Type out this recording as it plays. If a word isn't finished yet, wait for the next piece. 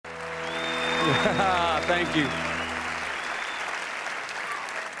Thank you.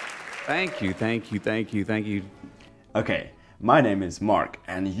 Thank you. Okay, my name is Mark,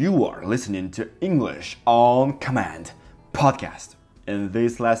 and you are listening to English on Command podcast. In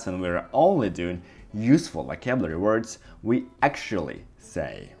this lesson, we're only doing useful vocabulary words we actually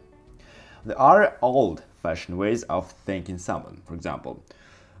say. There are old-fashioned ways of thanking someone, for example,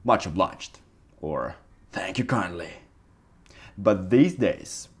 much obliged or thank you kindly. But these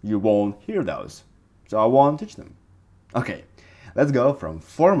days, you won't hear those, so I won't teach them. Okay, let's go from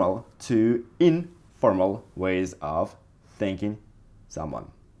formal to informal ways of thanking someone.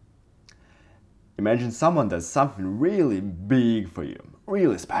 Imagine someone does something really big for you,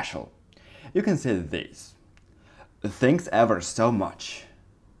 really special. You can say this: thanks ever so much.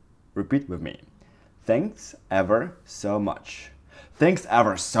 Repeat with me. Thanks ever so much. Thanks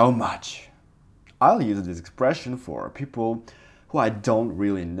ever so much. I'll use this expression for people who I don't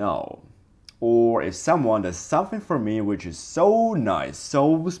really know. Or if someone does something for me which is so nice,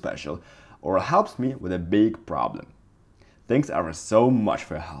 so special, or helps me with a big problem. Thanks ever so much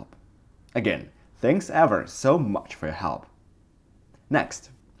for your help. Again, thanks ever so much for your help.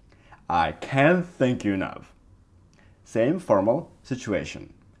 Next, I can't thank you enough. Same formal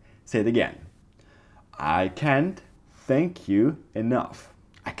situation. Say it again. I can't thank you enough.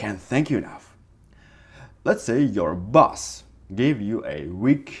 I can't thank you enough. Let's say your boss gave you a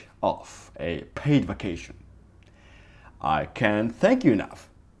week off, a paid vacation. I can't thank you enough,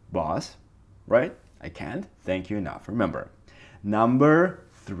 boss. Right? I can't thank you enough. Remember. Number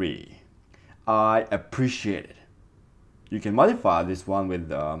 3. I appreciate it. You can modify this one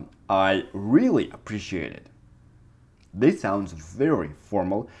with I really appreciate it. This sounds very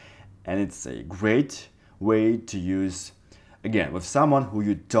formal, and it's a great way to use, again, with someone who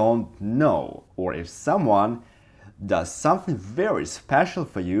you don't know, or if someone does something very special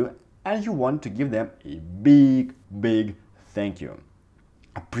for you and you want to give them a big thank you.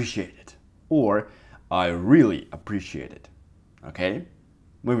 Appreciate it. Or I really appreciate it. Okay?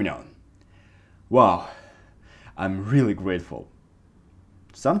 Moving on. Wow, I'm really grateful.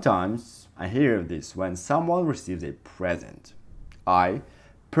 Sometimes I hear this when someone receives a present. I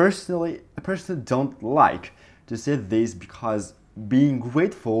personally don't like to say this because being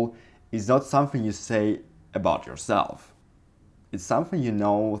grateful is not something you say about yourself. It's something you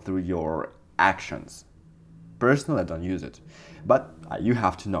know through your actions. Personally, I don't use it, but you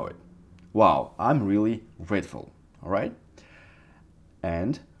have to know it. Wow, I'm really grateful, all right?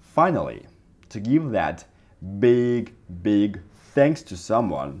 And finally, to give that big thanks to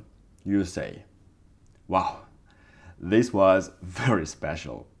someone, you say, wow, this was very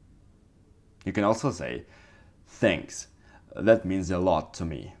special. You can also say, thanks, that means a lot to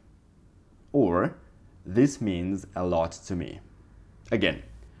me. Or, this means a lot to me. Again,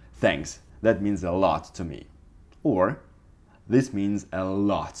 thanks, that means a lot to me. Or, this means a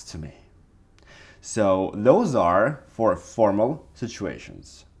lot to me. So those are for formal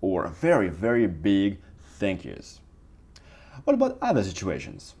situations or very big thank yous. What about other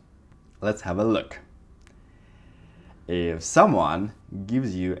situations? Let's have a look. If someone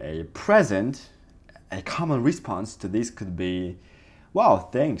gives you a present, a common response to this could be, wow,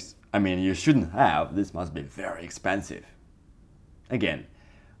 thanks. I mean, you shouldn't have. This must be very expensive. Again,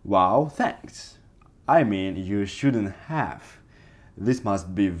 wow, thanks. I mean, you shouldn't have. This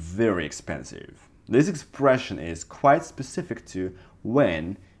must be very expensive. This expression is quite specific to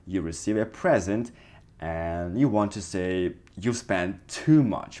when you receive a present and you want to say you've spent too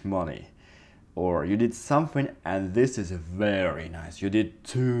much money, or you did something and this is very nice, you did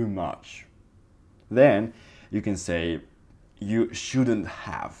too much. Then you can say you shouldn't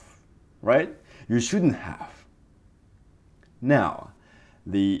have, right? You shouldn't have. Now,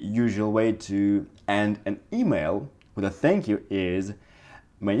 the usual way to end an email with a thank you is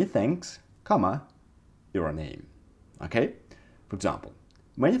many thanks, comma, your name. Okay? For example,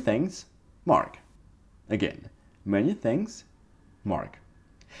 many thanks, Mark. Again, many thanks, Mark.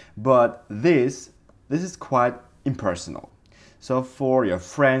 But this is quite impersonal. So for your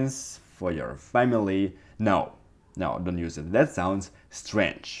friends, for your family, no, don't use it. That sounds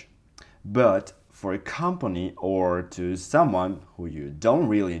strange. But for a company or to someone who you don't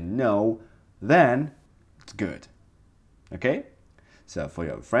really know, then it's good. Okay? So for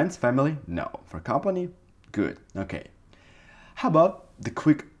your friends, family, no. For company, good. Okay. How about the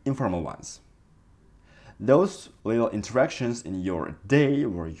quick informal ones? Those little interactions in your day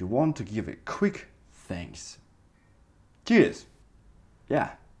where you want to give a quick thanks. Cheers.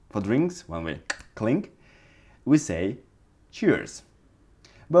 Yeah, for drinks, when we clink, we say cheers.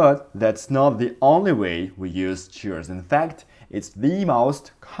 But that's not the only way we use cheers. In fact, It's the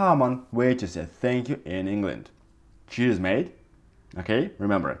most common way to say thank you in England. Cheers, mate. Okay,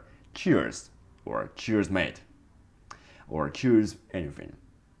 remember, cheers or cheers, mate, or cheers, anything.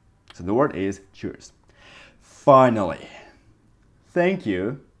 So the word is cheers. Finally, thank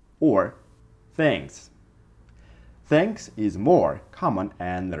you or thanks. Thanks is more common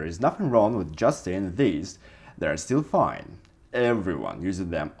and there is nothing wrong with just saying these. They're still fine. Everyone uses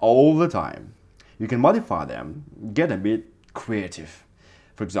them all the time. You can modify them, get a bit creative.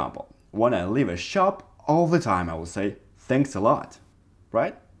 For example, when I leave a shop all the time, I will say thanks a lot,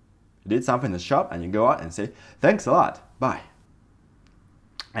 right? You did something in the shop and you go out and say thanks a lot, bye.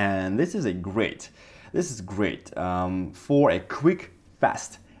 And this is great for a quick,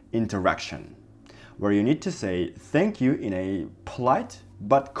 fast interaction where you need to say thank you in a polite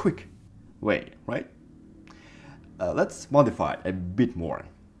but quick way, right? Let's modify it a bit more.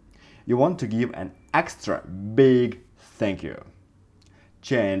 You want to give an extra big thank you.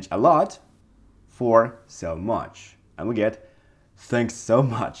 Change a lot for so much. And we get thanks so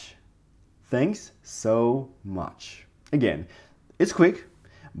much. Thanks so much. Again, it's quick,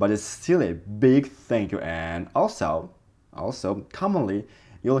 but it's still a big thank you. And also, commonly,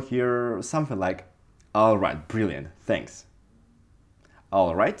 you'll hear something like, all right, brilliant, thanks.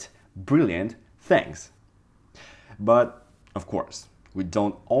 All right, brilliant, thanks. But, of course, we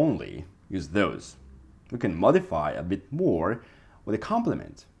don't only use those. We can modify a bit more with a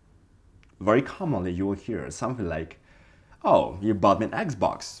compliment. Very commonly, you will hear something like, oh, you bought me an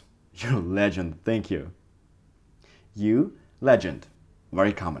Xbox. You're a legend, thank you. You, legend.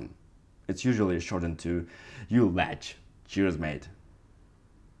 Very common. It's usually shortened to you ledge. Cheers, mate.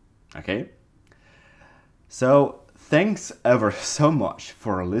 Okay? So, thanks ever so much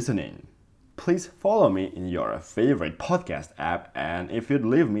for listening. Please follow me in your favorite podcast app, and if you'd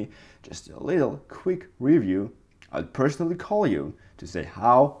leave me just a little quick review, I'd personally call you to say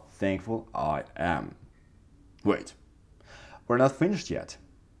how thankful I am. Wait, we're not finished yet.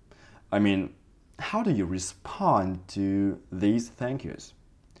 I mean, how do you respond to these thank yous?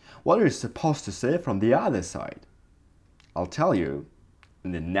 What are you supposed to say from the other side? I'll tell you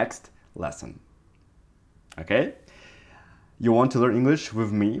in the next lesson. Okay? You want to learn English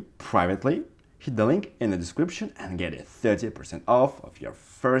with me privately? Hit the link in the description and get a 30% off of your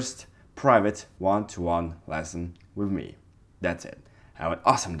first private one-to-one lesson with me. That's it. Have an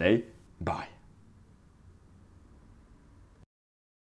awesome day. Bye.